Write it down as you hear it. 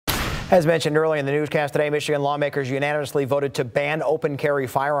As mentioned earlier in the newscast today, Michigan lawmakers unanimously voted to ban open carry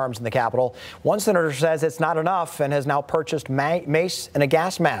firearms in the Capitol. One senator says it's not enough and has now purchased mace and a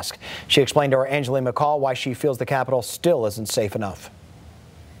gas mask. She explained to our Angeline McCall why she feels the Capitol still isn't safe enough.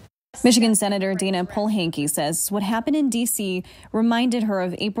 Michigan Senator Dana Polehanki says what happened in D.C. reminded her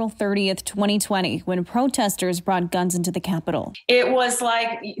of April 30th, 2020, when protesters brought guns into the Capitol. It was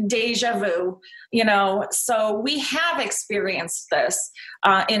like deja vu, so we have experienced this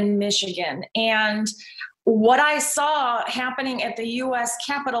in Michigan. And what I saw happening at the U.S.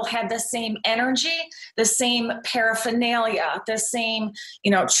 Capitol had the same energy, the same paraphernalia, the same,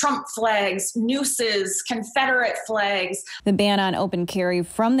 Trump flags, nooses, Confederate flags. The ban on open carry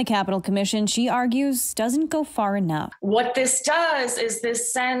from the Capitol Commission, she argues, doesn't go far enough. What this does is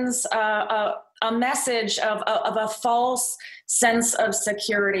this sends a message of a false sense of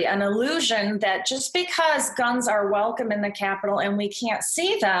security, an illusion that just because guns are welcome in the Capitol and we can't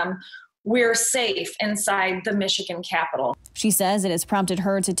see them, we're safe inside the Michigan Capitol. She says it has prompted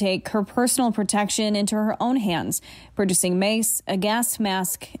her to take her personal protection into her own hands, purchasing mace, a gas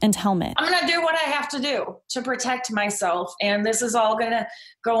mask, and helmet. I'm going to do what I have to do to protect myself, and this is all going to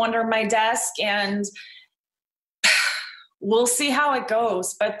go under my desk, and we'll see how it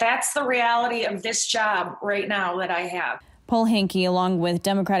goes. But that's the reality of this job right now that I have. Polehanki, along with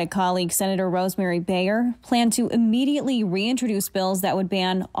Democratic colleague Senator Rosemary Bayer, plan to immediately reintroduce bills that would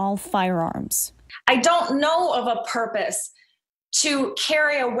ban all firearms. I don't know of a purpose to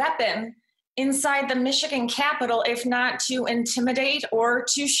carry a weapon inside the Michigan Capitol if not to intimidate or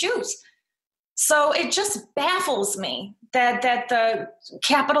to shoot. So it just baffles me that the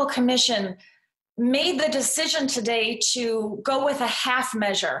Capitol Commission made the decision today to go with a half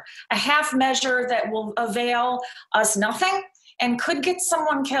measure that will avail us nothing and could get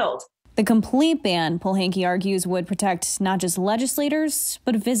someone killed. The complete ban, Polehanki argues, would protect not just legislators,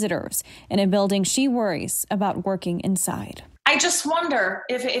 but visitors in a building she worries about working inside. I just wonder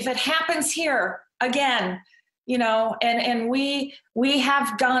if it happens here again, and we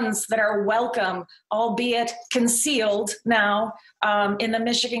have guns that are welcome, albeit concealed now in the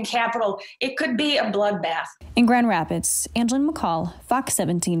Michigan Capitol. It could be a bloodbath. In Grand Rapids, Angeline McCall, Fox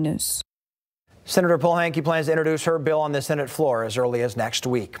 17 News. Senator Polehanki plans to introduce her bill on the Senate floor as early as next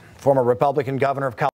week. Former Republican governor of California